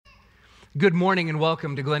Good morning and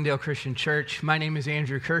welcome to Glendale Christian Church. My name is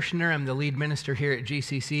Andrew Kirshner. I'm the lead minister here at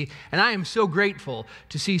GCC, and I am so grateful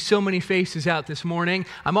to see so many faces out this morning.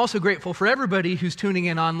 I'm also grateful for everybody who's tuning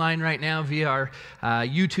in online right now via our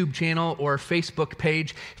YouTube channel or Facebook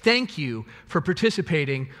page. Thank you for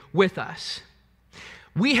participating with us.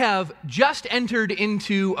 We have just entered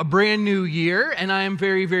into a brand new year, and I am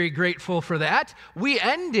very, very grateful for that. We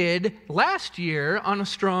ended last year on a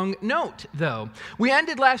strong note, though. We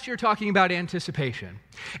ended last year talking about anticipation,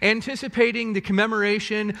 anticipating the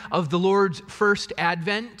commemoration of the Lord's first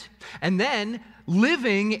advent, and then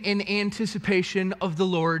living in anticipation of the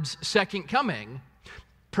Lord's second coming.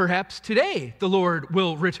 Perhaps today the Lord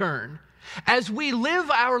will return. As we live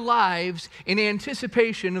our lives in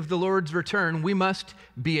anticipation of the Lord's return, we must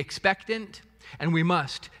be expectant and we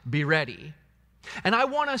must be ready. And I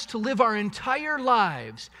want us to live our entire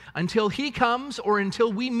lives until He comes or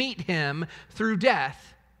until we meet Him through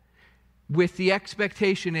death with the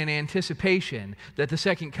expectation and anticipation that the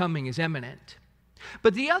second coming is imminent.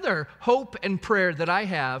 But the other hope and prayer that I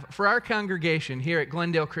have for our congregation here at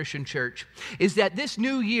Glendale Christian Church is that this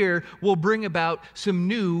new year will bring about some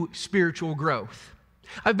new spiritual growth.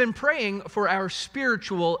 I've been praying for our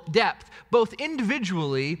spiritual depth, both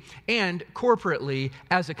individually and corporately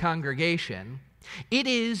as a congregation. It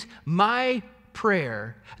is my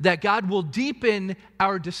prayer that God will deepen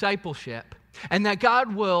our discipleship and that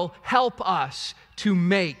God will help us to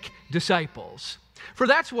make disciples. For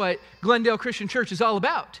that's what Glendale Christian Church is all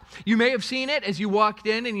about. You may have seen it as you walked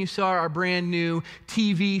in and you saw our brand new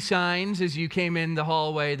TV signs as you came in the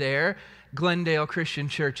hallway there. Glendale Christian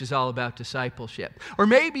Church is all about discipleship. Or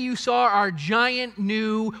maybe you saw our giant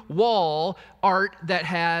new wall art that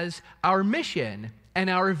has our mission and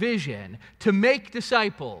our vision to make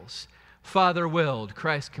disciples. Father-willed,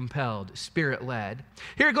 Christ-compelled, Spirit-led.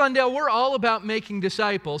 Here at Glendale, we're all about making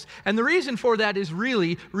disciples, and the reason for that is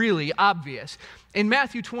really, really obvious. In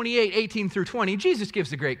Matthew 28, 18 through 20, Jesus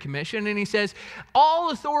gives the Great Commission, and He says,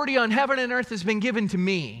 "All authority on heaven and earth has been given to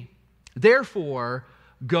me. Therefore,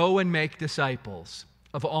 go and make disciples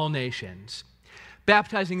of all nations,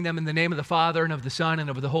 baptizing them in the name of the Father and of the Son and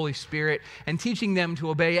of the Holy Spirit, and teaching them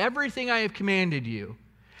to obey everything I have commanded you.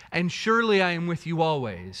 And surely I am with you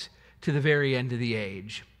always, to the very end of the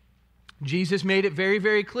age." Jesus made it very,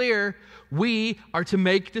 very clear. We are to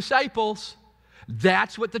make disciples.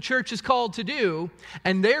 That's what the church is called to do.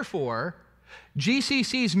 And therefore,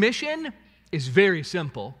 GCC's mission is very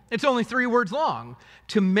simple. It's only 3 words long: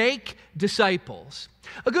 to make disciples.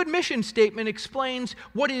 A good mission statement explains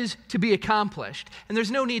what is to be accomplished. And there's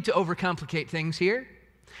no need to overcomplicate things here.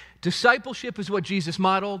 Discipleship is what Jesus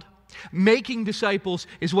modeled. Making disciples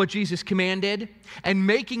is what Jesus commanded, and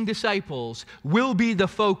making disciples will be the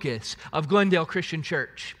focus of Glendale Christian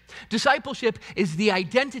Church. Discipleship is the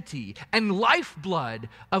identity and lifeblood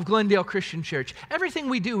of Glendale Christian Church. Everything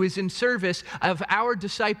we do is in service of our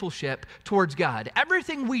discipleship towards God.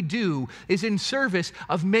 Everything we do is in service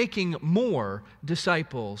of making more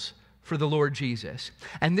disciples for the Lord Jesus.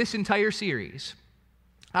 And this entire series,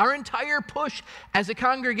 our entire push as a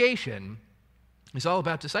congregation, is all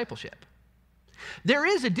about discipleship. There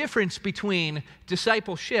is a difference between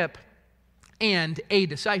discipleship and a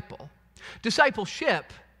disciple.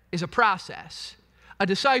 Discipleship is a process. A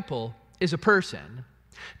disciple is a person.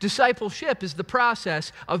 Discipleship is the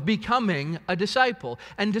process of becoming a disciple.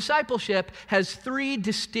 And discipleship has 3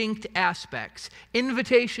 distinct aspects: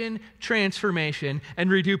 invitation, transformation,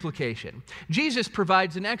 and reduplication. Jesus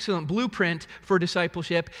provides an excellent blueprint for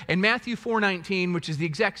discipleship in Matthew 4:19, which is the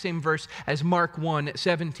exact same verse as Mark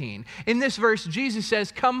 1:17. In this verse, Jesus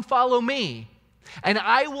says, "Come follow me, and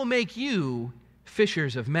I will make you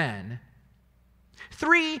fishers of men."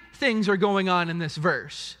 3 things are going on in this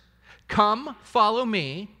verse. Come, follow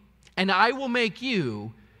me, and I will make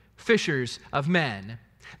you fishers of men.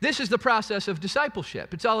 This is the process of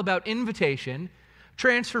discipleship. It's all about invitation,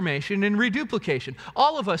 transformation, and reduplication.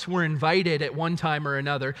 All of us were invited at one time or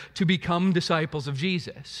another to become disciples of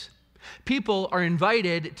Jesus. People are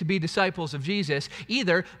invited to be disciples of Jesus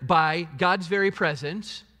either by God's very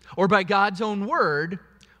presence, or by God's own word,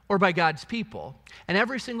 or by God's people. And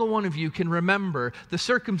every single one of you can remember the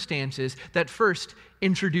circumstances that first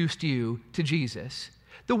introduced you to Jesus.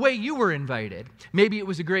 The way you were invited. Maybe it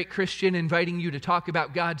was a great Christian inviting you to talk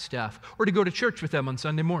about God stuff or to go to church with them on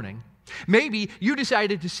Sunday morning. Maybe you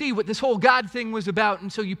decided to see what this whole God thing was about,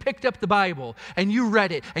 and so you picked up the Bible and you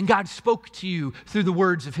read it, and God spoke to you through the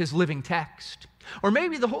words of His living text. Or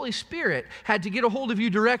maybe the Holy Spirit had to get a hold of you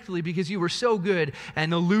directly because you were so good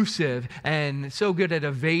and elusive and so good at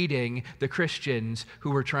evading the Christians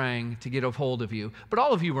who were trying to get a hold of you. But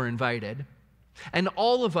all of you were invited. And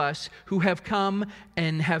all of us who have come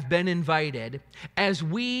and have been invited, as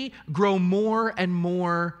we grow more and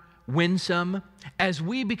more winsome, as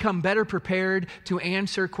we become better prepared to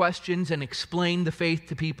answer questions and explain the faith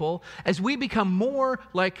to people, as we become more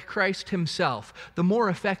like Christ himself, the more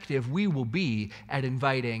effective we will be at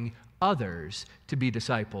inviting others to be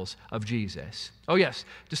disciples of Jesus. Oh yes,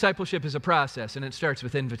 discipleship is a process, and it starts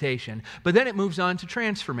with invitation, but then it moves on to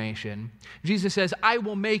transformation. Jesus says, I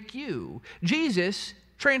will make you. Jesus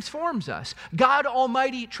transforms us. God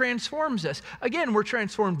Almighty transforms us. Again, we're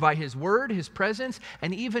transformed by his word, his presence,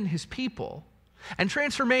 and even his people. And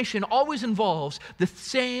transformation always involves the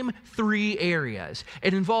same three areas.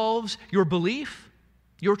 It involves your belief,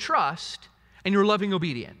 your trust, and your loving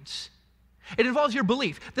obedience. It involves your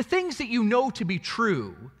belief, the things that you know to be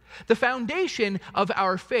true. The foundation of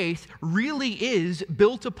our faith really is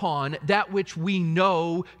built upon that which we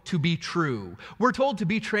know to be true. We're told to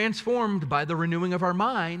be transformed by the renewing of our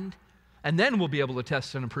mind, and then we'll be able to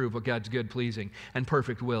test and approve what God's good, pleasing, and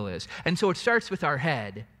perfect will is. And so it starts with our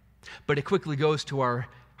head, but it quickly goes to our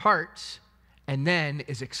hearts, and then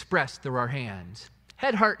is expressed through our hands.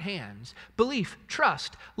 Head, heart, hands, belief,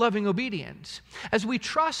 trust, loving obedience. As we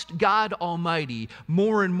trust God Almighty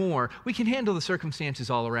more and more, we can handle the circumstances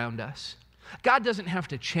all around us. God doesn't have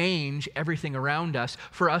to change everything around us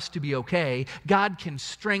for us to be okay. God can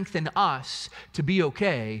strengthen us to be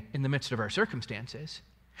okay in the midst of our circumstances.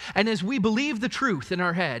 And as we believe the truth in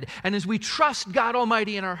our head, and as we trust God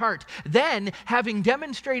Almighty in our heart, then, having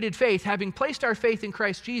demonstrated faith, having placed our faith in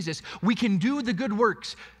Christ Jesus, we can do the good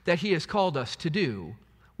works that he has called us to do.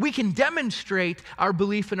 We can demonstrate our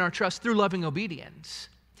belief and our trust through loving obedience.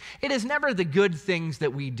 It is never the good things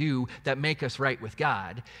that we do that make us right with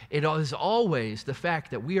God. It is always the fact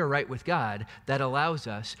that we are right with God that allows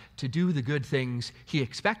us to do the good things he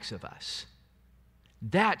expects of us.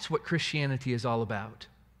 That's what Christianity is all about.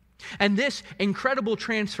 And this incredible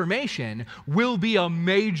transformation will be a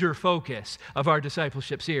major focus of our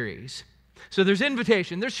discipleship series. So there's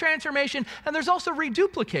invitation, there's transformation, and there's also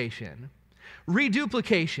reduplication.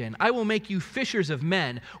 Reduplication. I will make you fishers of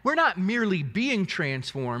men. We're not merely being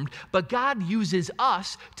transformed, but God uses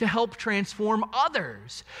us to help transform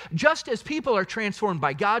others. Just as people are transformed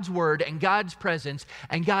by God's word and God's presence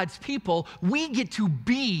and God's people, we get to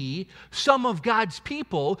be some of God's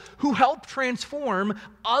people who help transform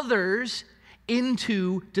others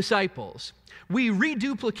into disciples. We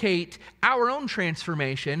reduplicate our own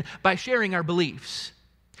transformation by sharing our beliefs,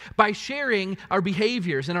 by sharing our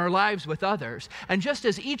behaviors and our lives with others. And just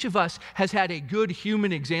as each of us has had a good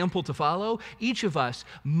human example to follow, each of us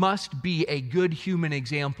must be a good human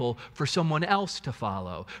example for someone else to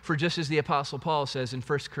follow. For just as the Apostle Paul says in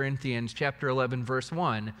 1 Corinthians chapter 11, verse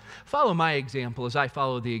 1, follow my example as I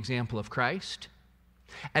follow the example of Christ.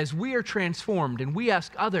 As we are transformed and we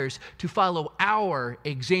ask others to follow our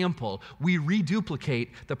example, we reduplicate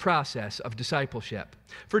the process of discipleship.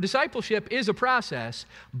 For discipleship is a process,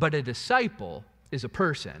 but a disciple is a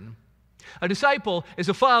person. A disciple is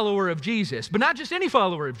a follower of Jesus, but not just any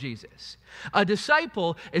follower of Jesus. A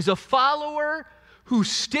disciple is a follower who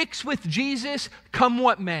sticks with Jesus come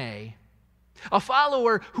what may. A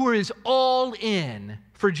follower who is all in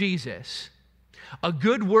for Jesus. A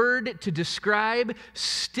good word to describe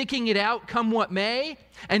sticking it out come what may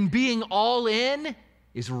and being all in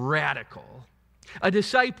is radical. A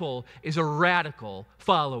disciple is a radical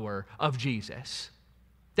follower of Jesus.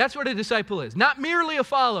 That's what a disciple is. Not merely a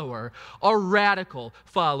follower, a radical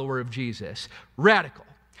follower of Jesus. Radical.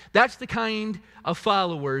 That's the kind of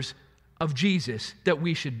followers of Jesus that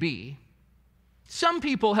we should be. Some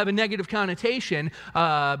people have a negative connotation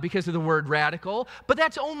because of the word radical, but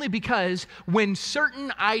that's only because when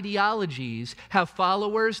certain ideologies have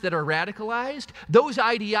followers that are radicalized, those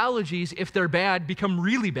ideologies, if they're bad, become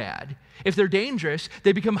really bad. If they're dangerous,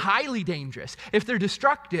 they become highly dangerous. If they're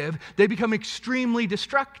destructive, they become extremely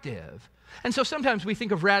destructive. And so sometimes we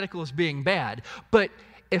think of radical as being bad, but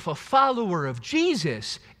if a follower of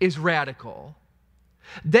Jesus is radical,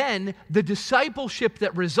 then the discipleship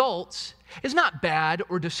that results is not bad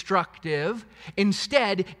or destructive.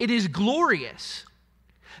 Instead, it is glorious.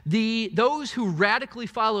 Those who radically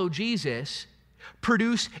follow Jesus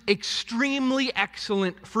produce extremely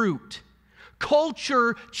excellent fruit,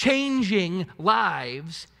 culture-changing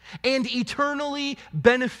lives, and eternally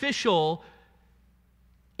beneficial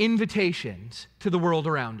invitations to the world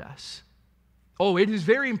around us. Oh, it is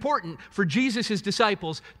very important for Jesus'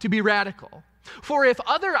 disciples to be radical. For if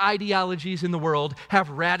other ideologies in the world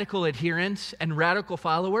have radical adherents and radical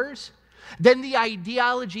followers, then the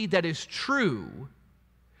ideology that is true,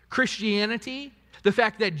 Christianity, The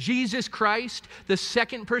fact that Jesus Christ, the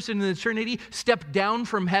second person in the Trinity, stepped down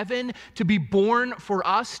from heaven to be born for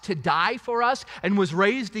us, to die for us, and was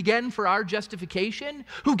raised again for our justification,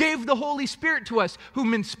 who gave the Holy Spirit to us,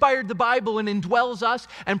 whom inspired the Bible and indwells us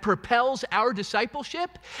and propels our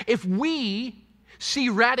discipleship. If we see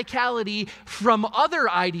radicality from other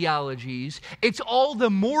ideologies, it's all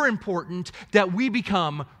the more important that we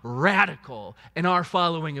become radical in our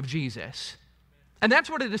following of Jesus. And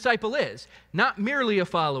that's what a disciple is, not merely a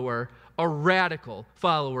follower, a radical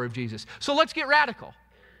follower of Jesus. So let's get radical.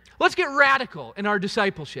 Let's get radical in our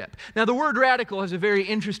discipleship. Now, the word radical has a very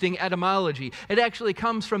interesting etymology. It actually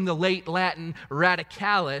comes from the late Latin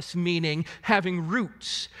radicalis, meaning having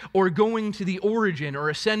roots or going to the origin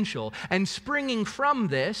or essential. And springing from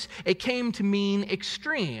this, it came to mean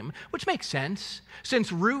extreme, which makes sense,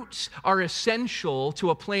 since roots are essential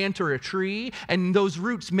to a plant or a tree, and those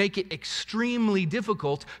roots make it extremely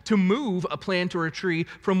difficult to move a plant or a tree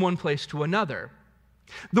from one place to another.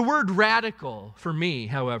 The word radical, for me,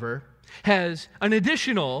 however, has an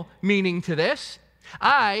additional meaning to this.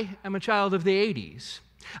 I am a child of the 80s.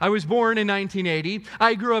 I was born in 1980.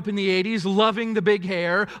 I grew up in the 80s, loving the big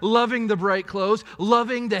hair, loving the bright clothes,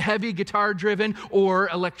 loving the heavy guitar-driven or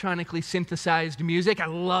electronically synthesized music. I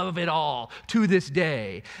love it all to this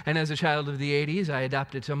day. And as a child of the 80s, I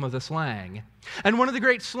adopted some of the slang. And one of the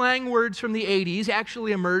great slang words from the 80s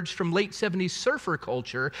actually emerged from late 70s surfer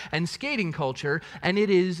culture and skating culture, and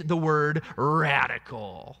it is the word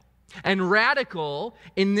radical. And radical,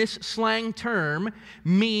 in this slang term,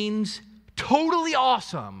 means totally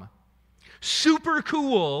awesome, super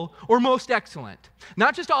cool, or most excellent.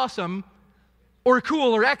 Not just awesome, or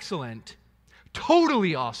cool, or excellent.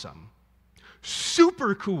 Totally awesome,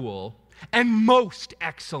 super cool, and most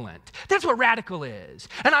excellent. That's what radical is.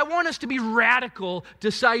 And I want us to be radical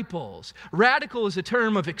disciples. Radical is a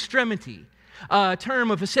term of extremity, a term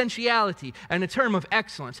of essentiality, and a term of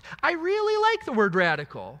excellence. I really like the word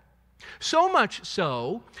radical. So much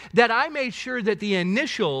so that I made sure that the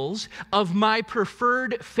initials of my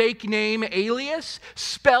preferred fake name alias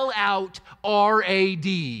spell out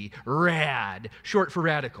R-A-D, rad, short for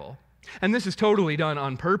radical. And this is totally done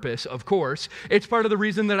on purpose, of course. It's part of the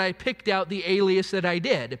reason that I picked out the alias that I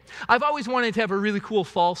did. I've always wanted to have a really cool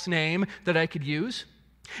false name that I could use.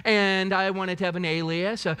 And I wanted to have an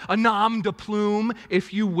alias, a nom de plume,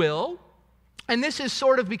 if you will. And this has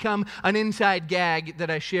sort of become an inside gag that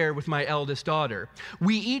I share with my eldest daughter.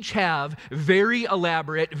 We each have very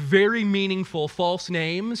elaborate, very meaningful false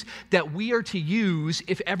names that we are to use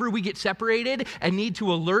if ever we get separated and need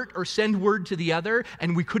to alert or send word to the other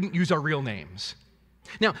and we couldn't use our real names.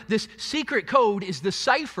 Now, this secret code is the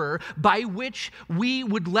cipher by which we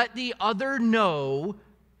would let the other know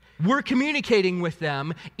we're communicating with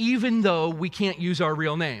them even though we can't use our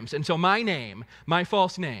real names. And so my name, my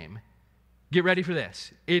false name, get ready for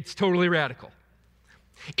this. It's totally radical.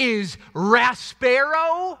 Is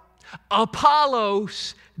Raspero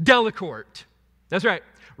Apollos Delacourt. That's right.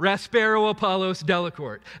 Raspero Apollos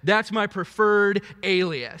Delacourt. That's my preferred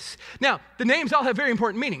alias. Now, the names all have very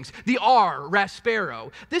important meanings. The R,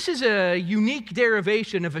 Raspero, this is a unique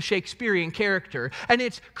derivation of a Shakespearean character, and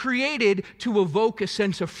it's created to evoke a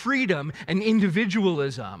sense of freedom and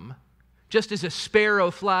individualism. Just as a sparrow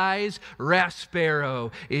flies,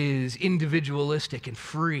 Raspero is individualistic and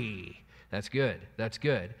free. That's good. That's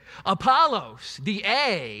good. Apollos, the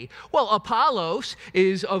A. Well, Apollos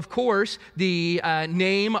is, of course, the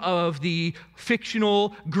name of the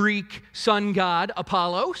fictional Greek sun god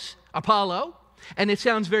Apollo. And it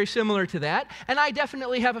sounds very similar to that. And I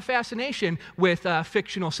definitely have a fascination with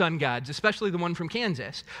fictional sun gods, especially the one from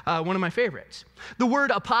Kansas, one of my favorites. The word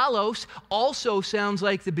Apollos also sounds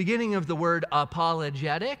like the beginning of the word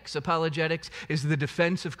apologetics. Apologetics is the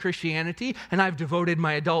defense of Christianity, and I've devoted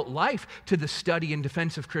my adult life to the study and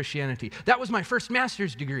defense of Christianity. That was my first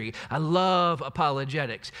master's degree. I love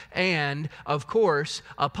apologetics. And, of course,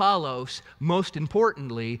 Apollos, most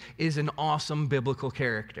importantly, is an awesome biblical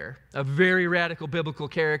character, a very radical biblical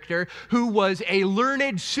character who was a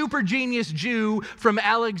learned super genius Jew from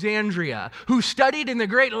Alexandria, who studied in the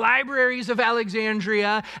great libraries of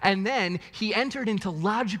Alexandria, and then he entered into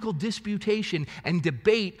logical disputation and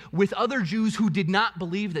debate with other Jews who did not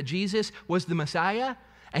believe that Jesus was the Messiah,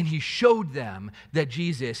 and he showed them that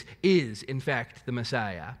Jesus is, in fact, the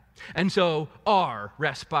Messiah. And so, R,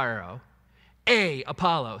 Raspero, A,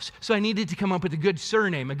 Apollos. So I needed to come up with a good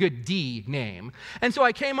surname, a good D name. And so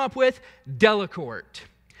I came up with Delacourt.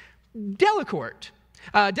 Delacourt.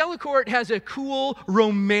 Delacourt has a cool,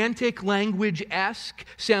 romantic language-esque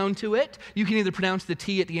sound to it. You can either pronounce the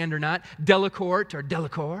T at the end or not. Delacourt or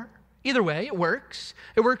Delacour. Either way, it works.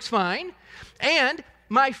 It works fine. And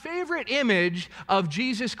my favorite image of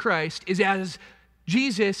Jesus Christ is as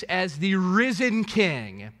Jesus as the risen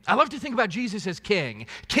king. I love to think about Jesus as king.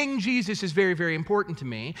 King Jesus is very, very important to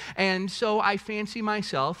me. And so I fancy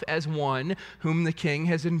myself as one whom the king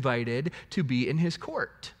has invited to be in his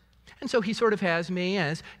court. And so he sort of has me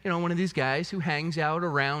as, one of these guys who hangs out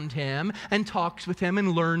around him and talks with him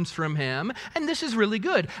and learns from him. And this is really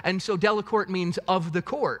good. And so Delacourt means of the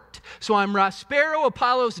court. So I'm Raspero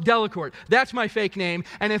Apollos Delacourt. That's my fake name.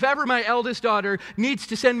 And if ever my eldest daughter needs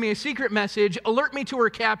to send me a secret message, alert me to her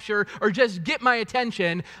capture, or just get my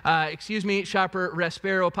attention, excuse me, shopper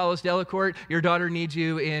Raspero Apollos Delacourt, your daughter needs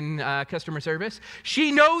you in customer service.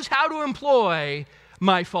 She knows how to employ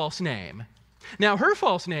my false name. Now, her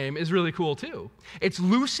false name is really cool, too. It's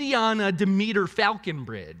Luciana Demeter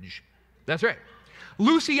Falconbridge. That's right.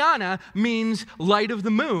 Luciana means light of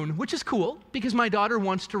the moon, which is cool because my daughter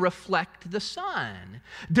wants to reflect the sun.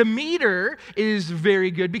 Demeter is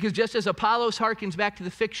very good because just as Apollos harkens back to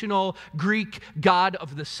the fictional Greek god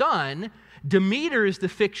of the sun, Demeter is the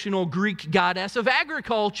fictional Greek goddess of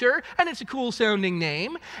agriculture, and it's a cool sounding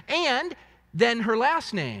name. And then her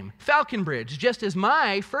last name, Falconbridge. Just as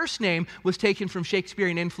my first name was taken from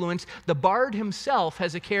Shakespearean influence, the bard himself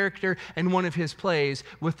has a character in one of his plays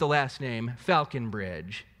with the last name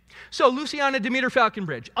Falconbridge. So Luciana Demeter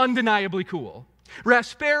Falconbridge, undeniably cool.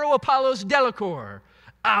 Raspero Apollos Delacourt,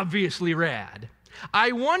 obviously rad.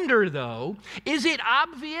 I wonder, though, is it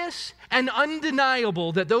obvious and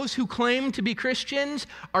undeniable that those who claim to be Christians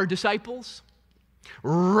are disciples?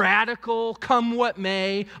 Radical, come what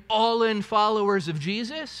may, all-in followers of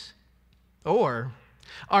Jesus? Or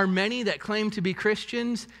are many that claim to be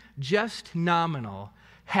Christians just nominal,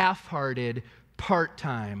 half-hearted,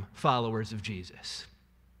 part-time followers of Jesus?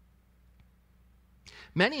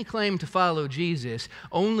 Many claim to follow Jesus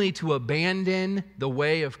only to abandon the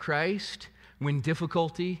way of Christ when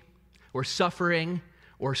difficulty or suffering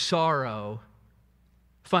or sorrow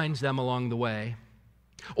finds them along the way.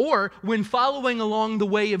 Or when following along the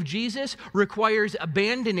way of Jesus requires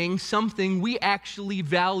abandoning something we actually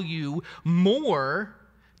value more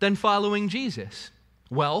than following Jesus.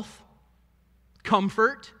 Wealth,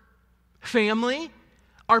 comfort, family,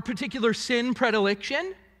 our particular sin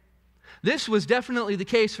predilection. This was definitely the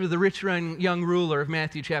case for the rich young ruler of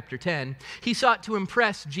Matthew chapter 10. He sought to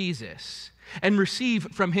impress Jesus and receive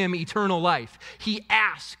from him eternal life. He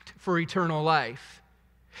asked for eternal life.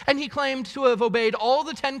 And he claimed to have obeyed all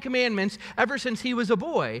the 10 commandments ever since he was a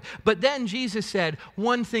boy. But then Jesus said,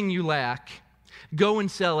 one thing you lack. Go and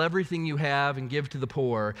sell everything you have and give to the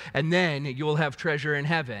poor, and then you will have treasure in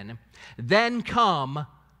heaven. Then come,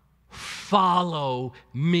 follow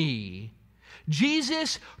me.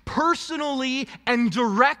 Jesus personally and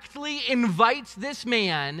directly invites this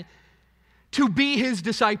man to be his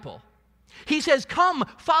disciple. He says, come,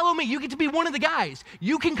 follow me. You get to be one of the guys.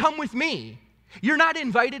 You can come with me. You're not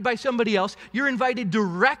invited by somebody else. You're invited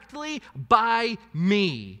directly by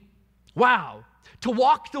me. Wow. To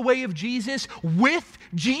walk the way of Jesus with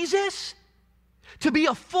Jesus? To be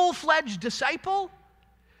a full-fledged disciple?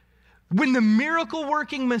 When the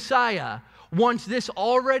miracle-working Messiah wants this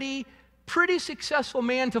already pretty successful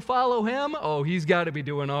man to follow him, oh, he's got to be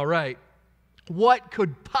doing all right. What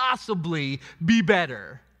could possibly be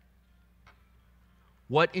better?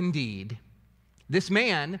 What indeed? This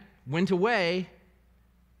man went away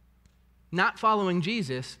not following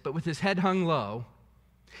Jesus, but with his head hung low.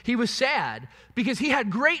 He was sad because he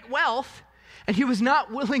had great wealth and he was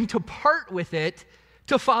not willing to part with it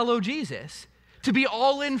to follow Jesus, to be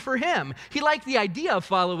all in for him. He liked the idea of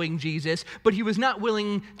following Jesus, but he was not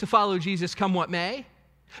willing to follow Jesus come what may,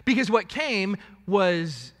 because what came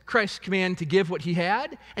was Christ's command to give what he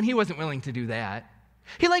had, and he wasn't willing to do that.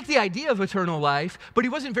 He liked the idea of eternal life, but he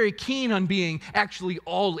wasn't very keen on being actually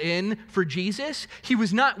all in for Jesus. He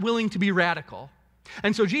was not willing to be radical.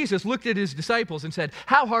 And so Jesus looked at his disciples and said,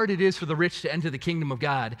 how hard it is for the rich to enter the kingdom of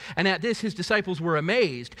God. And at this, his disciples were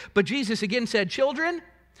amazed. But Jesus again said, children,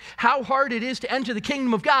 how hard it is to enter the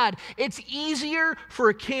kingdom of God. It's easier for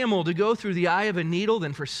a camel to go through the eye of a needle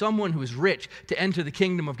than for someone who is rich to enter the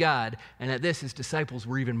kingdom of God. And at this, his disciples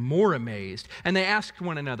were even more amazed. And they asked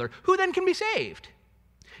one another, who then can be saved?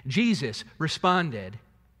 Jesus responded,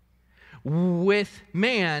 with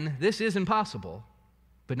man, this is impossible,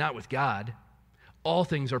 but not with God. All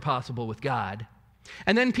things are possible with God.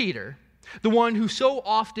 And then Peter, the one who so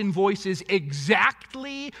often voices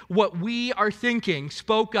exactly what we are thinking,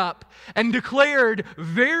 spoke up and declared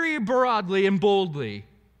very broadly and boldly,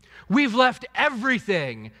 we've left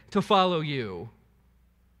everything to follow you.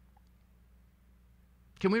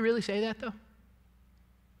 Can we really say that, though?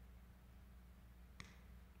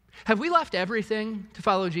 Have we left everything to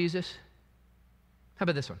follow Jesus? How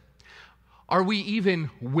about this one? Are we even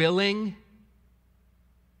willing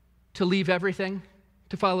to leave everything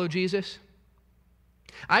to follow Jesus?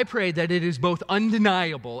 I pray that it is both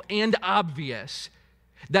undeniable and obvious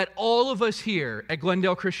that all of us here at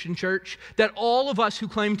Glendale Christian Church, that all of us who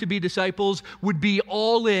claim to be disciples would be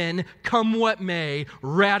all in, come what may,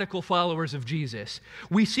 radical followers of Jesus.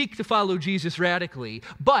 We seek to follow Jesus radically,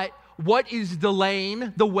 but what is the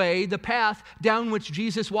lane, the way, the path down which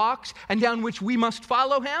Jesus walks and down which we must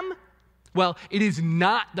follow him? Well, it is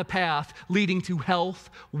not the path leading to health,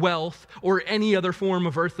 wealth, or any other form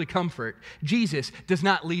of earthly comfort. Jesus does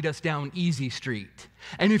not lead us down easy street.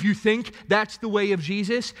 And if you think that's the way of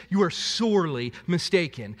Jesus, you are sorely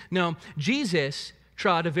mistaken. No, Jesus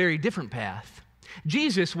trod a very different path.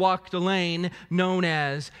 Jesus walked a lane known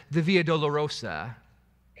as the Via Dolorosa,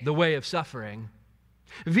 the way of suffering.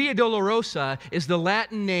 Via Dolorosa is the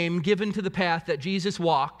Latin name given to the path that Jesus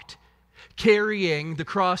walked, carrying the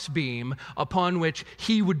crossbeam upon which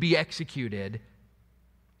he would be executed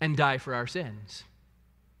and die for our sins.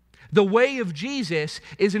 The way of Jesus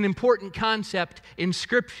is an important concept in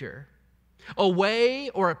Scripture. A way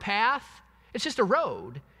or a path, it's just a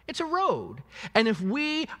road. It's a road. And if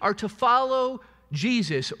we are to follow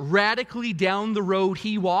Jesus radically down the road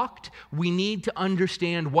he walked, we need to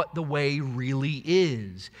understand what the way really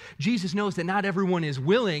is. Jesus knows that not everyone is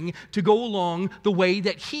willing to go along the way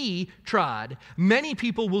that he trod. Many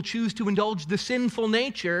people will choose to indulge the sinful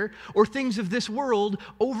nature or things of this world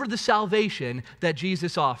over the salvation that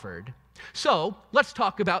Jesus offered. So, let's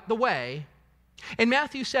talk about the way. In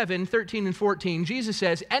Matthew 7, 13 and 14, Jesus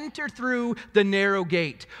says, "Enter through the narrow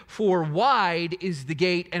gate, for wide is the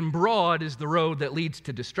gate and broad is the road that leads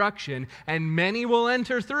to destruction, and many will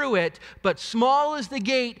enter through it, but small is the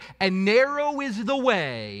gate and narrow is the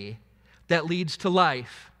way that leads to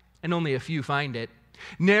life, and only a few find it."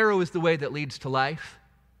 Narrow is the way that leads to life.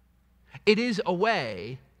 It is a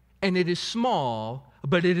way, and it is small,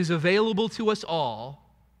 but it is available to us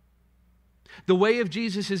all. The way of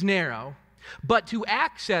Jesus is narrow. But to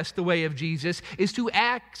access the way of Jesus is to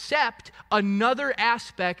accept another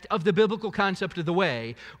aspect of the biblical concept of the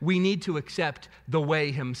way. We need to accept the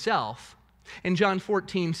way himself. In John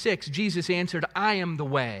 14:6, Jesus answered, "I am the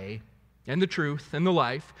way and the truth and the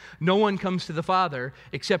life. No one comes to the Father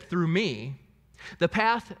except through me." The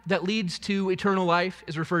path that leads to eternal life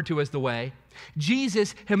is referred to as the way.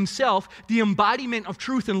 Jesus himself, the embodiment of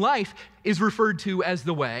truth and life, is referred to as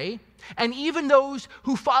the way. And even those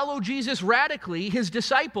who follow Jesus radically, his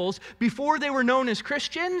disciples, before they were known as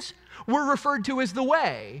Christians, were referred to as the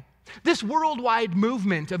way. This worldwide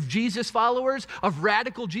movement of Jesus followers, of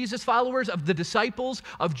radical Jesus followers, of the disciples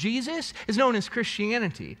of Jesus, is known as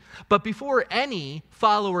Christianity. But before any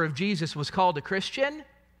follower of Jesus was called a Christian,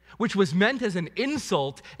 which was meant as an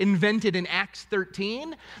insult invented in Acts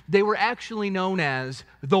 13, they were actually known as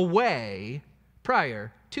the way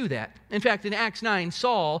prior to that. In fact, in Acts 9,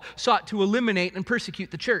 Saul sought to eliminate and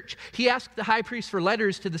persecute the church. He asked the high priest for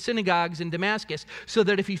letters to the synagogues in Damascus so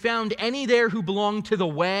that if he found any there who belonged to the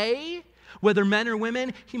way, whether men or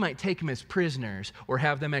women, he might take them as prisoners or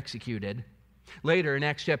have them executed. Later in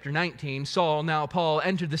Acts chapter 19, Saul, now Paul,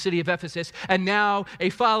 entered the city of Ephesus, and now a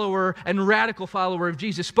follower and radical follower of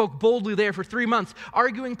Jesus spoke boldly there for 3 months,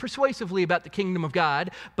 arguing persuasively about the kingdom of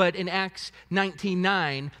God. But in Acts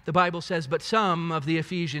 19:9, the Bible says, "But some of the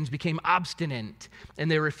Ephesians became obstinate, and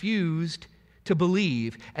they refused to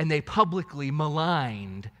believe, and they publicly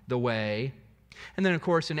maligned the way." And then, of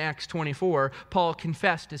course, in Acts 24, Paul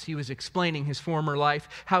confessed as he was explaining his former life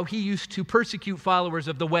how he used to persecute followers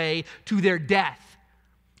of the way to their death,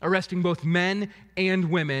 arresting both men and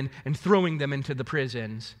women and throwing them into the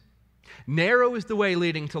prisons. Narrow is the way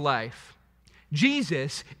leading to life.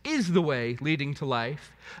 Jesus is the way leading to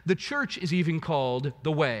life. The church is even called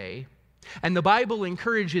the way. And the Bible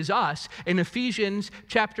encourages us in Ephesians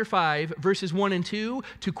chapter 5, verses 1 and 2,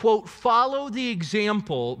 to quote, "Follow the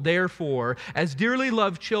example, therefore, as dearly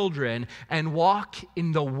loved children, and walk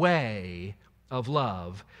in the way of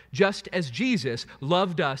love, just as Jesus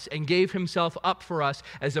loved us and gave himself up for us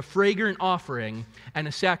as a fragrant offering and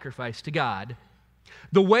a sacrifice to God."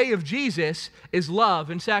 The way of Jesus is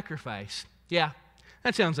love and sacrifice. Yeah,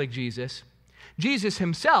 that sounds like Jesus. Jesus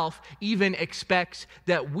himself even expects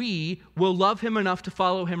that we will love him enough to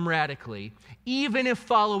follow him radically, even if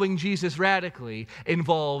following Jesus radically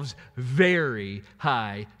involves very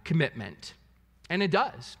high commitment. And it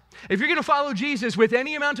does. If you're going to follow Jesus with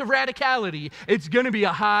any amount of radicality, it's going to be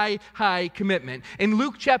a high, high commitment. In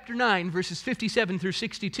Luke chapter 9, verses 57 through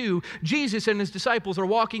 62, Jesus and his disciples are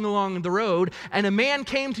walking along the road, and a man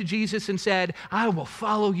came to Jesus and said, "I will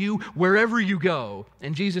follow you wherever you go."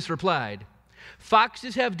 And Jesus replied,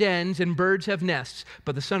 "Foxes have dens and birds have nests,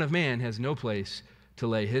 but the Son of Man has no place to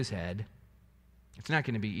lay his head." It's not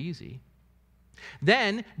going to be easy.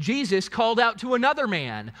 Then Jesus called out to another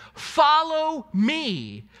man, "Follow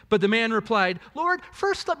me." But the man replied, "Lord,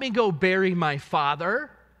 first let me go bury my father."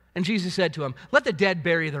 And Jesus said to him, "Let the dead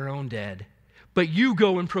bury their own dead, but you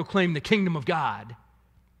go and proclaim the kingdom of God."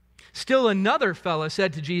 Still another fella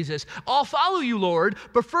said to Jesus, "I'll follow you, Lord,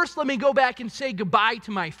 but first let me go back and say goodbye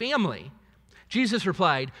to my family." Jesus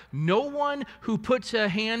replied, "No one who puts a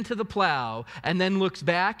hand to the plow and then looks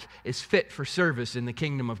back is fit for service in the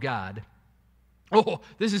kingdom of God." Oh,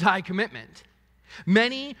 this is high commitment.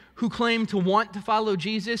 Many who claim to want to follow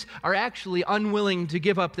Jesus are actually unwilling to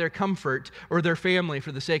give up their comfort or their family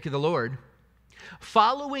for the sake of the Lord.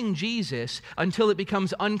 Following Jesus until it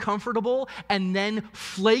becomes uncomfortable and then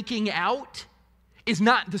flaking out is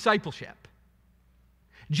not discipleship.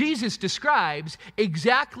 Jesus describes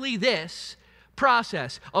exactly this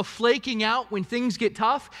process of flaking out when things get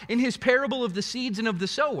tough in his parable of the seeds and of the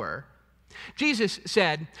sower. Jesus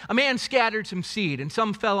said, "A man scattered some seed, and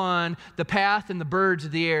some fell on the path, and the birds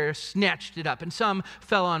of the air snatched it up. And some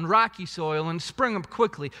fell on rocky soil and sprung up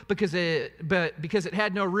quickly, because it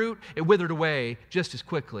had no root, it withered away just as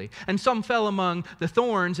quickly. And some fell among the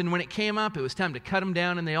thorns, and when it came up, it was time to cut them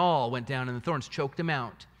down, and they all went down, and the thorns choked them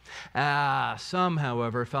out. Some,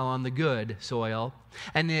 however, fell on the good soil,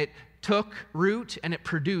 and it took root, and it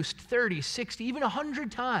produced 30, 60, even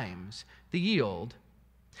 100 times the yield."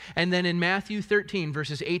 And then in Matthew 13,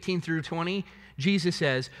 verses 18 through 20, Jesus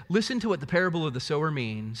says, "Listen to what the parable of the sower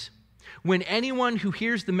means. When anyone who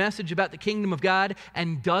hears the message about the kingdom of God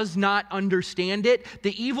and does not understand it,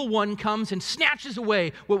 the evil one comes and snatches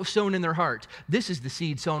away what was sown in their heart. This is the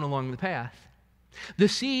seed sown along the path. The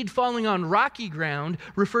seed falling on rocky ground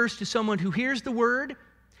refers to someone who hears the word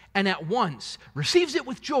and at once receives it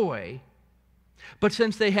with joy. But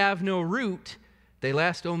since they have no root, they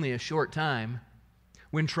last only a short time.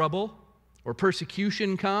 When trouble or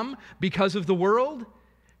persecution come because of the world,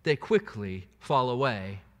 they quickly fall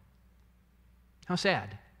away." How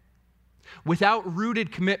sad. Without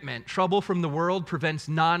rooted commitment, trouble from the world prevents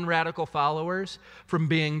non-radical followers from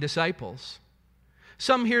being disciples.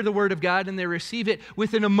 Some hear the word of God and they receive it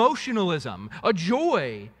with an emotionalism, a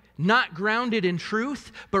joy, not grounded in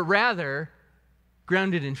truth, but rather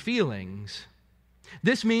grounded in feelings.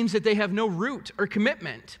 This means that they have no root or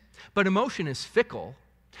commitment, but emotion is fickle.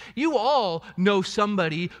 You all know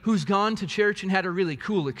somebody who's gone to church and had a really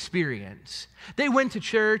cool experience. They went to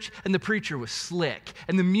church and the preacher was slick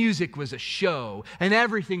and the music was a show and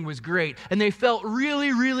everything was great and they felt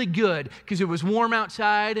really, really good because it was warm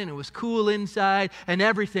outside and it was cool inside and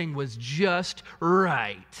everything was just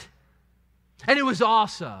right. And it was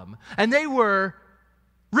awesome. And they were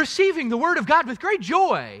receiving the word of God with great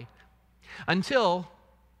joy until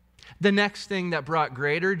the next thing that brought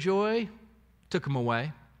greater joy took them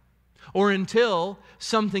away. Or until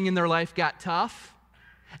something in their life got tough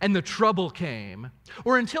and the trouble came.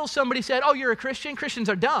 Or until somebody said, "Oh, you're a Christian? Christians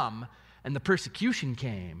are dumb." And the persecution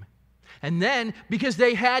came. And then, because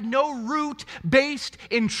they had no root based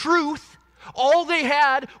in truth, all they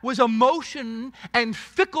had was emotion and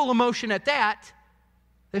fickle emotion at that,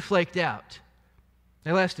 they flaked out.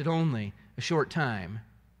 They lasted only a short time.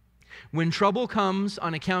 When trouble comes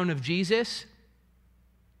on account of Jesus,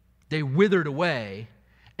 they withered away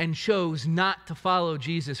and chose not to follow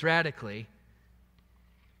Jesus radically.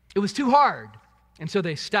 It was too hard, and so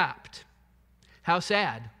they stopped. How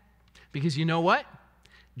sad. Because you know what?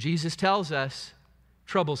 Jesus tells us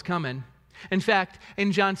trouble's coming. In fact,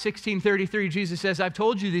 in John 16:33, Jesus says, "I've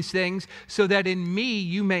told you these things so that in me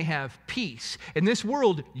you may have peace. In this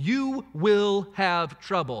world you will have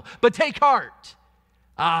trouble. But take heart,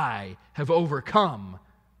 I have overcome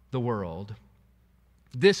the world."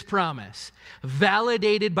 This promise,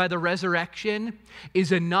 validated by the resurrection,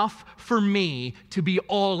 is enough for me to be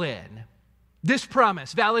all in. This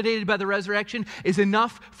promise, validated by the resurrection, is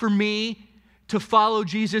enough for me to follow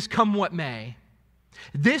Jesus come what may.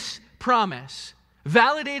 This promise,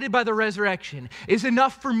 validated by the resurrection, is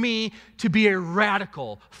enough for me to be a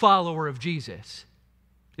radical follower of Jesus.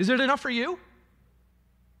 Is it enough for you?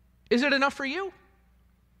 Is it enough for you?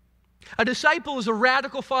 A disciple is a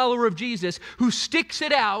radical follower of Jesus who sticks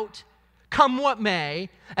it out, come what may,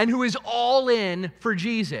 and who is all in for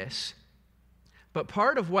Jesus. But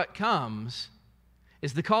part of what comes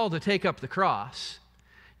is the call to take up the cross.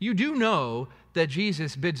 You do know that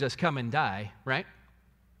Jesus bids us come and die, right?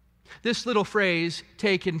 This little phrase,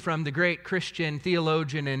 taken from the great Christian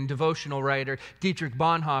theologian and devotional writer Dietrich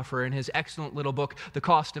Bonhoeffer in his excellent little book, The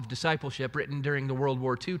Cost of Discipleship, written during the World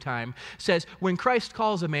War II time, says, when Christ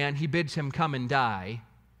calls a man, he bids him come and die.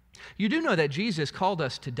 You do know that Jesus called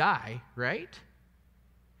us to die, right?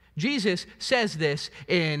 Jesus says this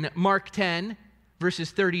in Mark 10,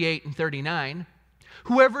 verses 38 and 39.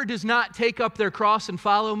 Whoever does not take up their cross and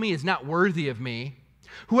follow me is not worthy of me.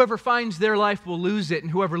 Whoever finds their life will lose it,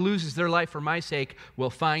 and whoever loses their life for my sake will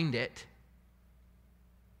find it.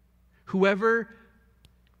 Whoever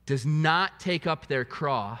does not take up their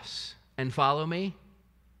cross and follow me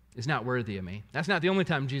is not worthy of me. That's not the only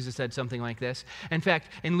time Jesus said something like this. In fact,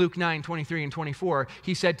 in Luke 9, 23 and 24,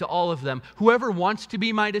 he said to all of them, whoever wants to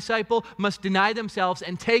be my disciple must deny themselves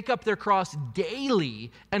and take up their cross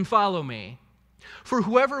daily and follow me. For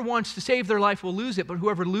whoever wants to save their life will lose it, but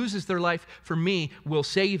whoever loses their life for me will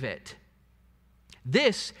save it.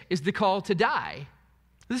 This is the call to die.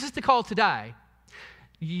 This is the call to die.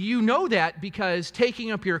 You know that because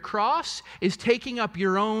taking up your cross is taking up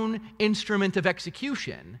your own instrument of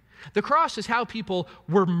execution. The cross is how people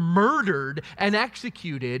were murdered and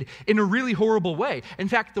executed in a really horrible way. In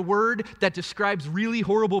fact, the word that describes really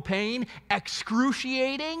horrible pain,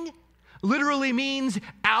 excruciating, literally means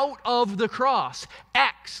out of the cross.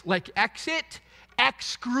 Ex, like exit,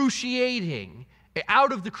 excruciating,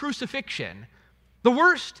 out of the crucifixion. The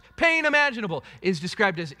worst pain imaginable is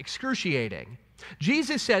described as excruciating.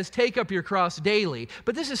 Jesus says, take up your cross daily,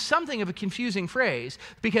 but this is something of a confusing phrase,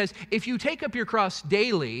 because if you take up your cross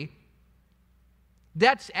daily,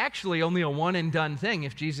 that's actually only a one and done thing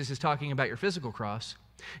if Jesus is talking about your physical cross.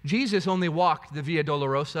 Jesus only walked the Via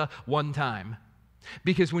Dolorosa one time.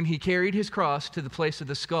 Because when he carried his cross to the place of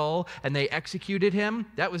the skull and they executed him,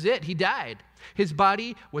 that was it. He died. His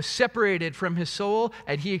body was separated from his soul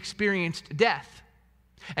and he experienced death.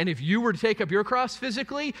 And if you were to take up your cross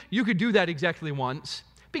physically, you could do that exactly once,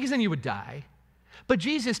 because then you would die. But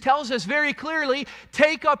Jesus tells us very clearly,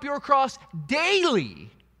 take up your cross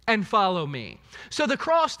daily and follow me. So the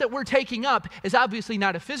cross that we're taking up is obviously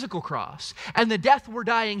not a physical cross, and the death we're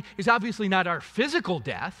dying is obviously not our physical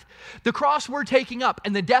death. The cross we're taking up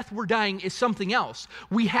and the death we're dying is something else.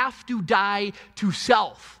 We have to die to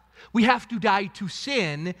self. We have to die to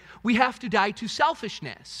sin. We have to die to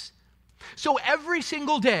selfishness. So every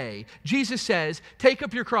single day, Jesus says, take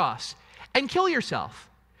up your cross and kill yourself.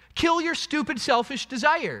 Kill your stupid, selfish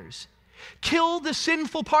desires. Kill the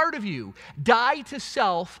sinful part of you. Die to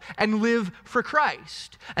self and live for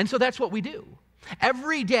Christ. And so that's what we do.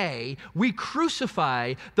 Every day, we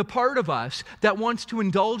crucify the part of us that wants to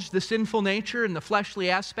indulge the sinful nature and the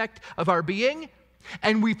fleshly aspect of our being,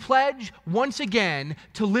 and we pledge once again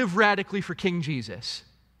to live radically for King Jesus.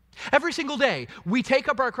 Every single day, we take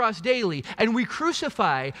up our cross daily and we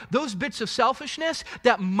crucify those bits of selfishness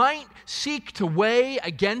that might seek to weigh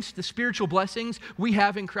against the spiritual blessings we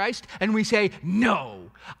have in Christ, and we say,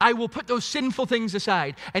 no, I will put those sinful things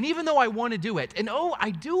aside. And even though I want to do it, and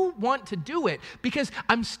I do want to do it because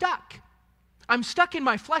I'm stuck. I'm stuck in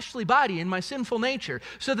my fleshly body, in my sinful nature.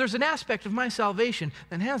 So there's an aspect of my salvation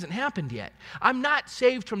that hasn't happened yet. I'm not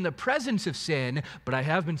saved from the presence of sin, but I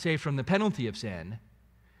have been saved from the penalty of sin.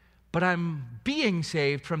 But I'm being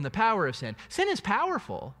saved from the power of sin. Sin is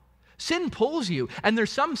powerful. Sin pulls you, and there's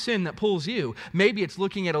some sin that pulls you. Maybe it's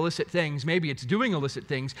looking at illicit things. Maybe it's doing illicit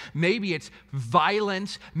things. Maybe it's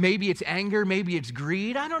violence. Maybe it's anger. Maybe it's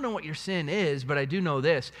greed. I don't know what your sin is, but I do know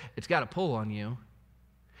this. It's got a pull on you.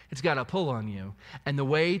 It's got a pull on you. And the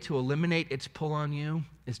way to eliminate its pull on you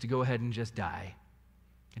is to go ahead and just die.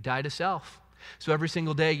 Die to self. So every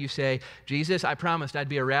single day you say, Jesus, I promised I'd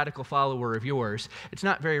be a radical follower of yours. It's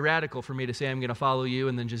not very radical for me to say I'm going to follow you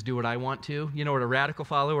and then just do what I want to. You know what a radical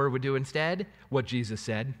follower would do instead? What Jesus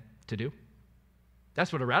said to do.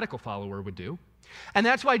 That's what a radical follower would do. And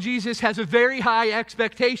that's why Jesus has a very high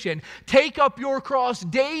expectation. Take up your cross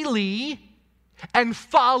daily and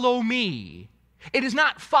follow me. It is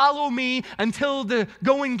not follow me until the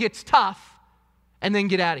going gets tough and then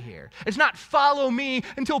get out of here. It's not follow me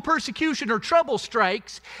until persecution or trouble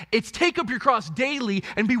strikes. It's take up your cross daily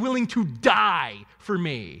and be willing to die for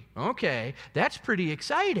me. Okay, that's pretty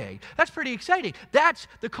exciting. That's pretty exciting. That's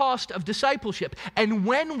the cost of discipleship. And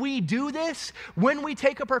when we do this, when we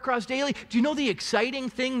take up our cross daily, do you know the exciting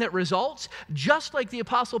thing that results? Just like the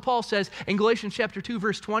Apostle Paul says in Galatians chapter 2,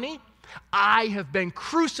 verse 20, I have been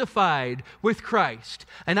crucified with Christ,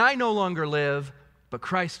 and I no longer live, but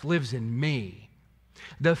Christ lives in me.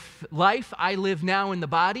 The life I live now in the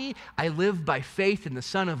body, I live by faith in the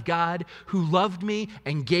Son of God who loved me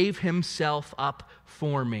and gave himself up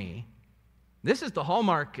for me. This is the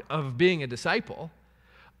hallmark of being a disciple,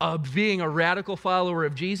 of being a radical follower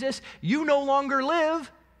of Jesus. You no longer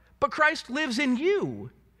live, but Christ lives in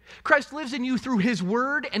you. Christ lives in you through his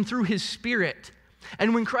word and through his Spirit.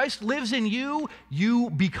 And when Christ lives in you, you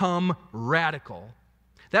become radical.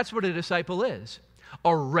 That's what a disciple is.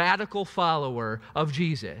 A radical follower of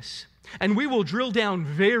Jesus. And we will drill down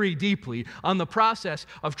very deeply on the process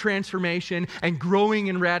of transformation and growing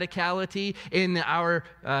in radicality in our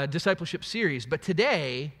discipleship series. But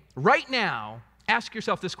today, right now, ask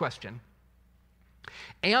yourself this question.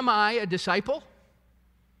 Am I a disciple?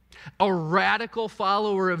 A radical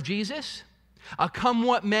follower of Jesus? A come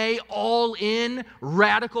what may, all in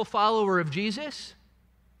radical follower of Jesus?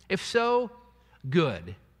 If so,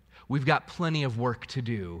 good. We've got plenty of work to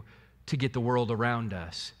do to get the world around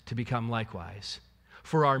us to become likewise.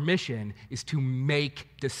 For our mission is to make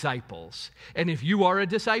disciples. And if you are a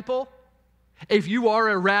disciple, if you are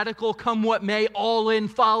a radical, come what may, all-in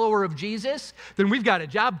follower of Jesus, then we've got a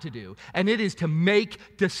job to do, and it is to make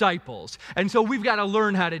disciples. And so we've got to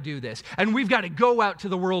learn how to do this, and we've got to go out to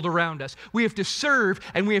the world around us. We have to serve,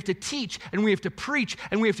 and we have to teach, and we have to preach,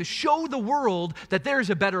 and we have to show the world that there's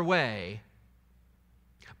a better way.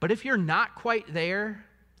 But if you're not quite there,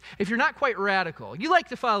 if you're not quite radical, you like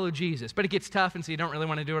to follow Jesus, but it gets tough, and so you don't really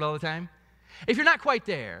want to do it all the time. If you're not quite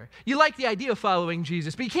there, you like the idea of following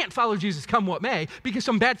Jesus, but you can't follow Jesus come what may because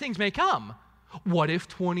some bad things may come. What if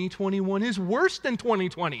 2021 is worse than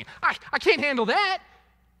 2020? I can't handle that.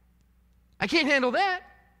 I can't handle that.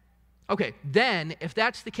 Okay, then if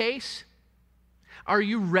that's the case, are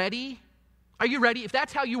you ready? Are you ready? If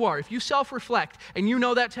that's how you are, if you self-reflect and you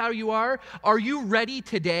know that's how you are you ready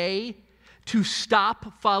today to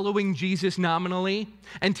stop following Jesus nominally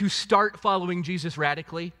and to start following Jesus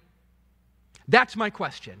radically? That's my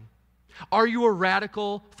question. Are you a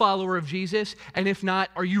radical follower of Jesus? And if not,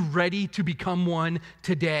 are you ready to become one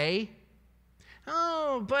today?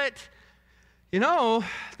 Oh, but,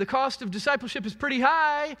 the cost of discipleship is pretty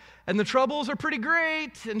high, and the troubles are pretty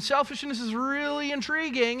great, and selfishness is really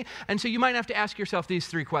intriguing. And so you might have to ask yourself these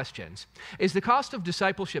three questions. Is the cost of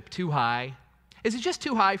discipleship too high? Is it just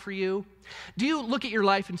too high for you? Do you look at your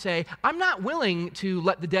life and say, I'm not willing to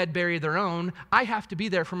let the dead bury their own. I have to be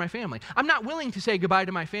there for my family. I'm not willing to say goodbye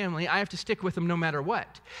to my family. I have to stick with them no matter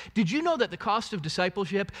what. Did you know that the cost of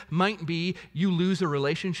discipleship might be you lose a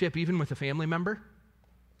relationship even with a family member?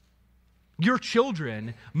 Your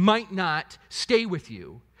children might not stay with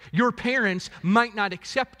you. Your parents might not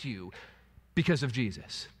accept you because of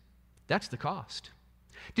Jesus. That's the cost.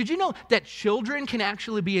 Did you know that children can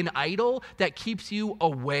actually be an idol that keeps you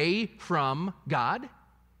away from God?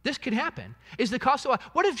 This could happen. Is the cost of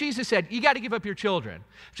what if Jesus said, you got to give up your children,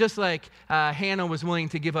 just like Hannah was willing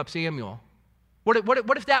to give up Samuel? What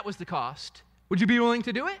if that was the cost? Would you be willing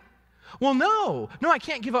to do it? Well, no, I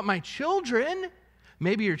can't give up my children.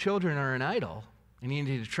 Maybe your children are an idol, and you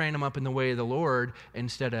need to train them up in the way of the Lord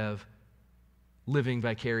instead of living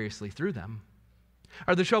vicariously through them.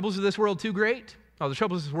 Are the troubles of this world too great? Oh, the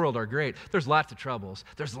troubles of this world are great. There's lots of troubles.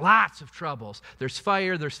 There's lots of troubles. There's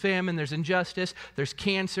fire, there's famine, there's injustice, there's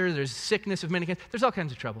cancer, there's sickness of many kinds. There's all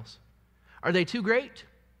kinds of troubles. Are they too great?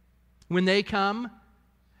 When they come,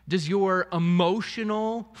 does your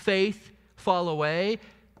emotional faith fall away?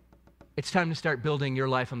 It's time to start building your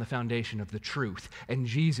life on the foundation of the truth. And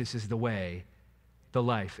Jesus is the way, the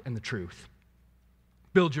life, and the truth.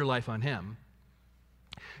 Build your life on him.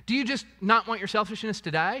 Do you just not want your selfishness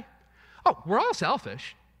to die? Oh, we're all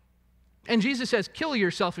selfish. And Jesus says, kill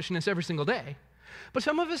your selfishness every single day. But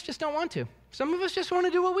some of us just don't want to. Some of us just want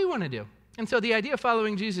to do what we want to do. And so the idea of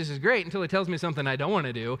following Jesus is great until he tells me something I don't want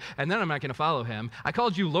to do, and then I'm not going to follow him. I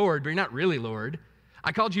called you Lord, but you're not really Lord.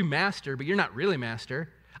 I called you Master, but you're not really Master.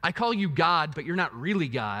 I call you God, but you're not really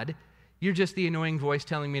God. You're just the annoying voice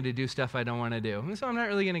telling me to do stuff I don't want to do. And so I'm not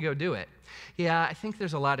really going to go do it. Yeah, I think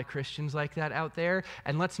there's a lot of Christians like that out there,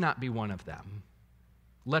 and let's not be one of them.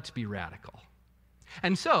 Let's be radical.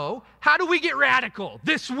 And so, how do we get radical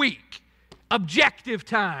this week? Objective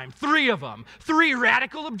time, 3 of them. 3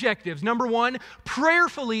 radical objectives. Number 1,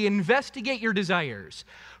 prayerfully investigate your desires.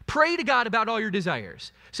 Pray to God about all your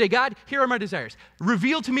desires. Say, God, here are my desires.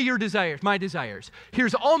 Reveal to me your desires, my desires.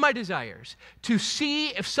 Here's all my desires, to see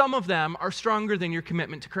if some of them are stronger than your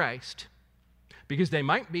commitment to Christ. Because they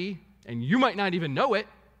might be, and you might not even know it.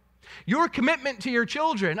 Your commitment to your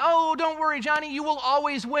children. Oh, don't worry, Johnny, you will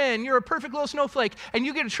always win. You're a perfect little snowflake, and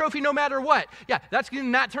you get a trophy no matter what. Yeah, that's going to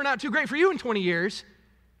not turn out too great for you in 20 years.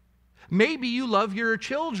 Maybe you love your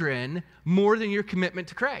children more than your commitment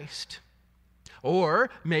to Christ. Or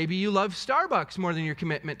maybe you love Starbucks more than your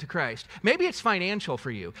commitment to Christ. Maybe it's financial for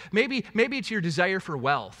you. Maybe it's your desire for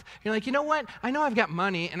wealth. You're like, you know what? I know I've got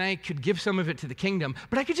money and I could give some of it to the kingdom,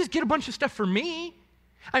 but I could just get a bunch of stuff for me.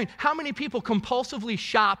 I mean, how many people compulsively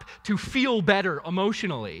shop to feel better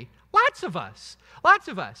emotionally? Lots of us. Lots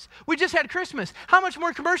of us. We just had Christmas. How much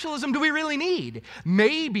more commercialism do we really need?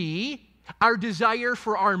 Maybe our desire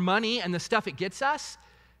for our money and the stuff it gets us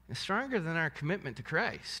is stronger than our commitment to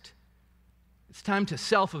Christ. It's time to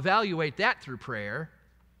self-evaluate that through prayer.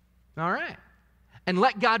 All right. And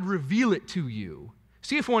let God reveal it to you.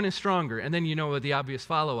 See if one is stronger, and then you know what the obvious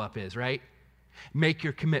follow-up is, right? Make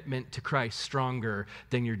your commitment to Christ stronger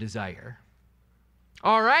than your desire.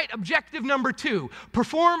 All right, objective number 2,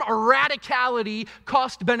 perform a radicality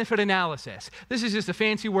cost-benefit analysis. This is just a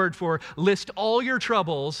fancy word for list all your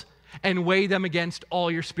troubles and weigh them against all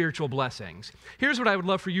your spiritual blessings. Here's what I would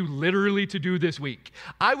love for you literally to do this week.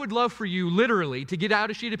 I would love for you literally to get out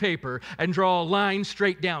a sheet of paper and draw a line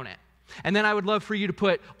straight down it. And then I would love for you to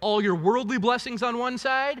put all your worldly blessings on one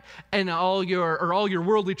side and all your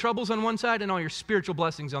worldly troubles on one side and all your spiritual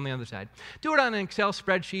blessings on the other side. Do it on an Excel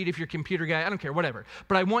spreadsheet if you're a computer guy. I don't care, whatever.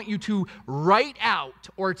 But I want you to write out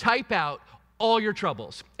or type out all your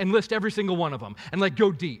troubles and list every single one of them and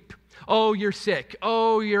go deep. Oh, you're sick.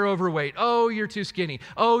 Oh, you're overweight. Oh, you're too skinny.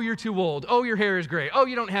 Oh, you're too old. Oh, your hair is gray. Oh,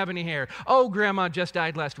 you don't have any hair. Oh, grandma just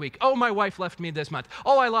died last week. Oh, my wife left me this month.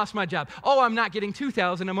 Oh, I lost my job. Oh, I'm not getting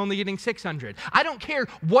 2,000. I'm only getting 600. I don't care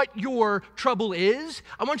what your trouble is.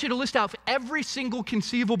 I want you to list out every single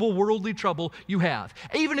conceivable worldly trouble you have,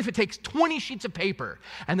 even if it takes 20 sheets of paper.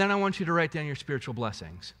 And then I want you to write down your spiritual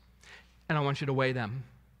blessings. And I want you to weigh them.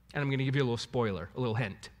 And I'm going to give you a little spoiler, a little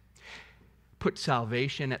hint. Put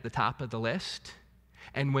salvation at the top of the list,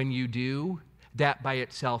 and when you do, that by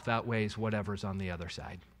itself outweighs whatever's on the other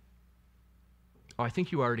side. Oh, I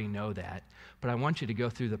think you already know that, but I want you to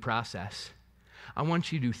go through the process. I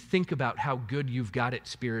want you to think about how good you've got it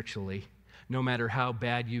spiritually, no matter how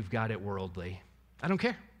bad you've got it worldly. I don't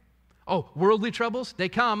care. Oh, worldly troubles, they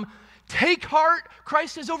come. Take heart,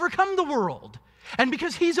 Christ has overcome the world. And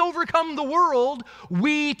because he's overcome the world,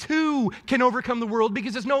 we too can overcome the world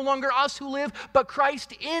because it's no longer us who live, but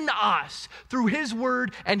Christ in us through his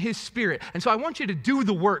word and his spirit. And so I want you to do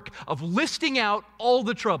the work of listing out all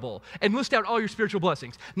the trouble and list out all your spiritual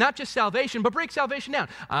blessings. Not just salvation, but break salvation down.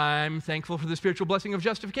 I'm thankful for the spiritual blessing of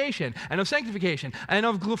justification and of sanctification and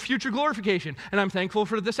of future glorification. And I'm thankful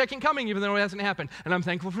for the second coming, even though it hasn't happened. And I'm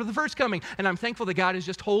thankful for the first coming. And I'm thankful that God is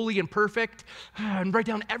just holy and perfect. And write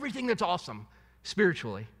down everything that's awesome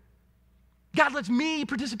spiritually. God lets me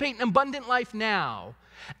participate in abundant life now,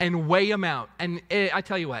 and weigh them out. And I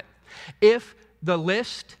tell you what, if the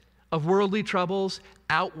list of worldly troubles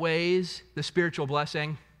outweighs the spiritual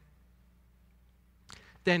blessing,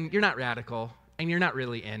 then you're not radical and you're not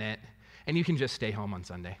really in it, and you can just stay home on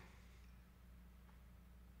Sunday.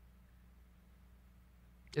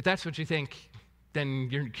 If that's what you think, then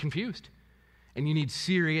you're confused and you need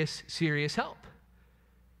serious, serious help.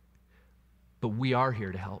 But we are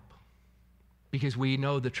here to help because we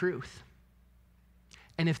know the truth.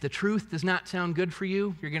 And if the truth does not sound good for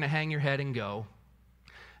you, you're going to hang your head and go.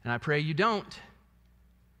 And I pray you don't.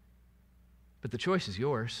 But the choice is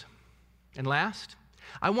yours. And last,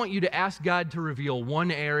 I want you to ask God to reveal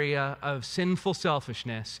one area of sinful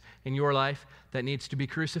selfishness in your life that needs to be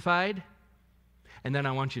crucified. And then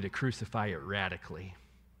I want you to crucify it radically.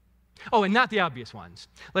 Oh, and not the obvious ones.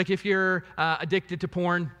 Like if you're addicted to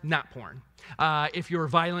porn, not porn. If you're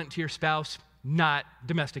violent to your spouse, not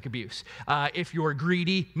domestic abuse. If you're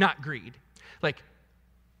greedy, not greed. Like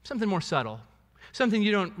something more subtle. Something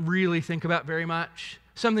you don't really think about very much.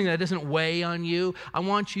 Something that doesn't weigh on you. I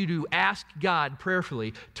want you to ask God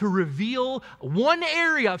prayerfully to reveal one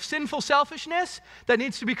area of sinful selfishness that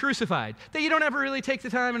needs to be crucified, that you don't ever really take the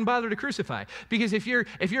time and bother to crucify. Because if you're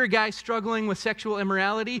a guy struggling with sexual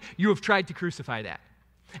immorality, you have tried to crucify that.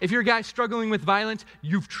 If you're a guy struggling with violence,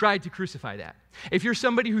 you've tried to crucify that. If you're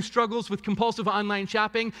somebody who struggles with compulsive online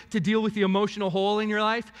shopping to deal with the emotional hole in your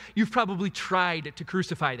life, you've probably tried to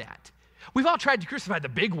crucify that. We've all tried to crucify the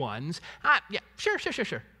big ones. Yeah, sure.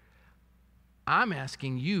 I'm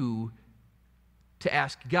asking you to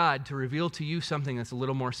ask God to reveal to you something that's a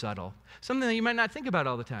little more subtle, something that you might not think about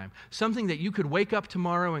all the time, something that you could wake up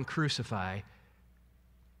tomorrow and crucify.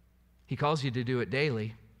 He calls you to do it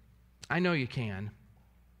daily. I know you can.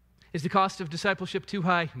 Is the cost of discipleship too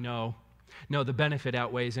high? No, the benefit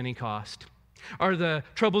outweighs any cost. Are the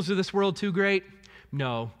troubles of this world too great?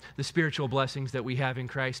 No, the spiritual blessings that we have in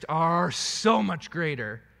Christ are so much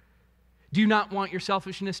greater. Do you not want your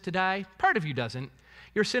selfishness to die? Part of you doesn't.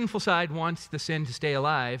 Your sinful side wants the sin to stay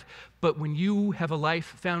alive, but when you have a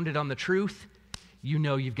life founded on the truth, you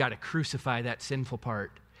know you've got to crucify that sinful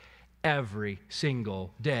part every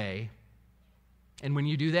single day. And when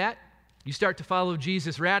you do that, you start to follow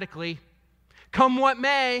Jesus radically. Come what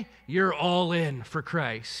may, you're all in for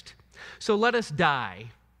Christ. So let us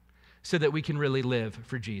die so that we can really live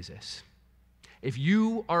for Jesus. If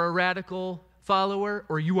you are a radical follower,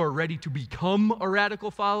 or you are ready to become a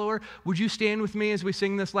radical follower, would you stand with me as we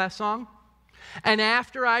sing this last song? And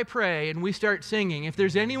after I pray and we start singing, if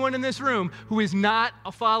there's anyone in this room who is not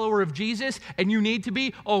a follower of Jesus and you need to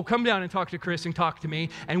be, come down and talk to Chris and talk to me,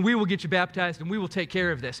 and we will get you baptized and we will take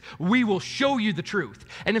care of this. We will show you the truth.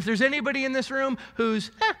 And if there's anybody in this room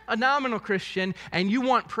who's a nominal Christian and you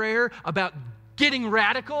want prayer about getting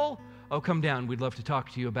radical, come down. We'd love to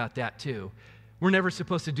talk to you about that too. We're never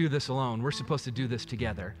supposed to do this alone. We're supposed to do this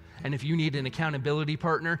together. And if you need an accountability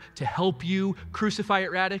partner to help you crucify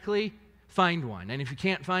it radically, find one. And if you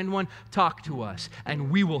can't find one, talk to us, and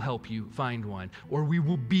we will help you find one, or we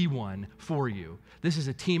will be one for you. This is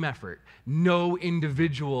a team effort. No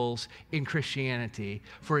individuals in Christianity,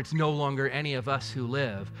 for it's no longer any of us who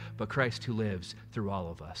live, but Christ who lives through all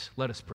of us. Let us pray.